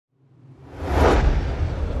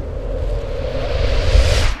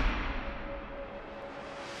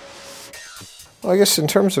Well, I guess in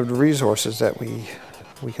terms of the resources that we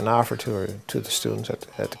can offer to the students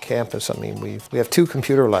at the campus, I mean, we have two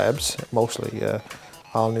computer labs, mostly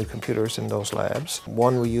all new computers in those labs.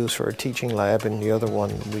 One we use for a teaching lab, and the other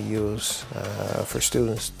one we use for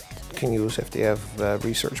students can use if they have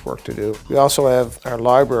research work to do. We also have our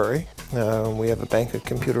library. We have a bank of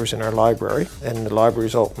computers in our library, and the library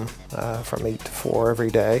is open from 8 to 4 every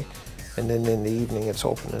day. And then in the evening it's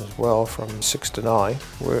open as well from 6 to 9.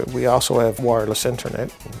 We also have wireless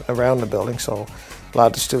internet around the building, so a lot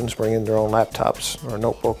of the students bring in their own laptops or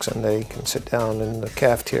notebooks and they can sit down in the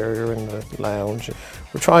cafeteria or in the lounge.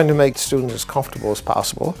 We're trying to make students as comfortable as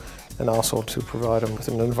possible and also to provide them with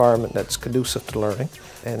an environment that's conducive to learning.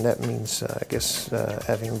 And that means, I guess,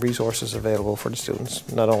 having resources available for the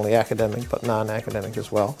students, not only academic but non-academic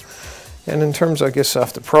as well. And in terms, I guess,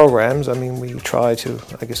 of the programs, I mean, we try to,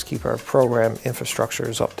 I guess, keep our program infrastructure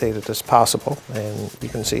as updated as possible. And you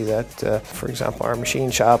can see that, for example, our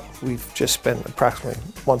machine shop, we've just spent approximately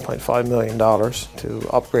 $1.5 million to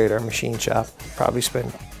upgrade our machine shop. Probably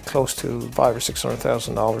spent close to $500,000 or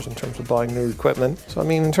 $600,000 in terms of buying new equipment. So, I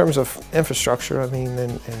mean, in terms of infrastructure, I mean,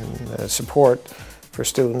 and support for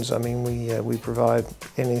students, I mean, we provide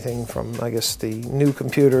anything from, I guess, the new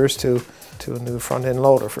computers to a new front-end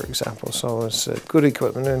loader, for example. So it's good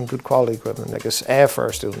equipment and good quality equipment, I guess, for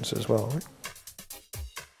our students as well. Right?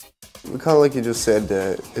 Kind of like you just said,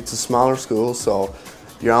 it's a smaller school, so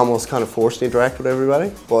you're almost kind of forced to interact with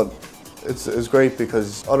everybody. But it's great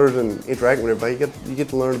because other than interacting with everybody, you get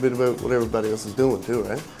to learn a bit about what everybody else is doing too,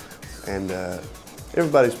 right? And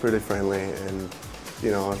everybody's pretty friendly, and you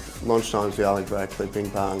know, lunchtimes we all interact, play ping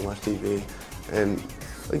pong, watch TV, and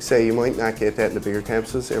like I say, you might not get that in the bigger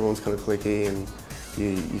campuses. Everyone's kind of cliquey and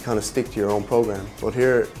you kind of stick to your own program. But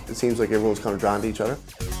here, it seems like everyone's kind of drawn to each other.